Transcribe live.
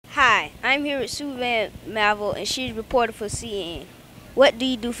I'm here with Suzanne Malveaux, and she's reporter for CNN. What do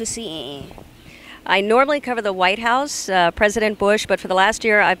you do for CNN? I normally cover the White House, President Bush, but for the last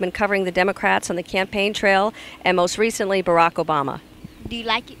year I've been covering the Democrats on the campaign trail, and most recently Barack Obama. Do you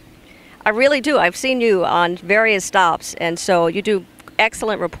like it? I really do. I've seen you on various stops, and so you do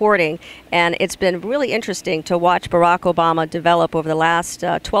excellent reporting, and it's been really interesting to watch Barack Obama develop over the last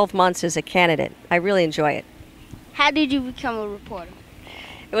 12 months as a candidate. I really enjoy it. How did you become a reporter?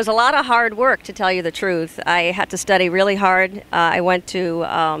 It was a lot of hard work, to tell you the truth. I had to study really hard. I went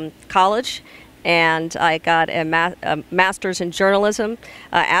to college, and I got a master's in journalism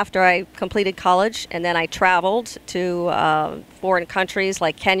after I completed college, and then I traveled to foreign countries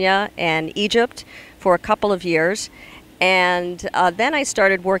like Kenya and Egypt for a couple of years, and then I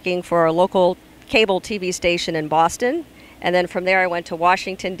started working for a local cable TV station in Boston, and then from there I went to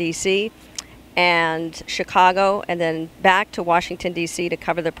Washington, D.C., and Chicago, and then back to Washington, D.C. to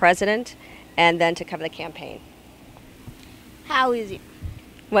cover the president, and then to cover the campaign. How is it?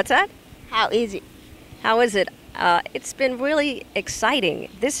 What's that? How is it? How is it? It's been really exciting.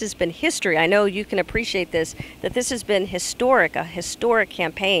 This has been history. I know you can appreciate this, that this has been historic, a historic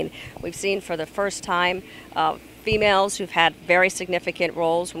campaign. We've seen for the first time females who've had very significant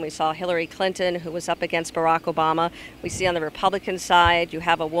roles. When we saw Hillary Clinton, who was up against Barack Obama, we see on the Republican side, you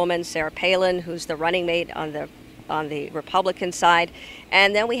have a woman, Sarah Palin, who's the running mate on the Republican side.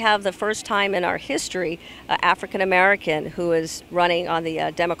 And then we have the first time in our history, African American who is running on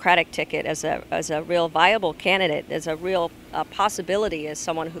the Democratic ticket as a real viable candidate, as a real possibility as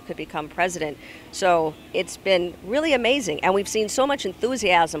someone who could become president. So it's been really amazing. And we've seen so much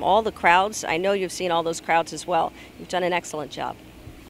enthusiasm, all the crowds. I know you've seen all those crowds as well. You've done an excellent job.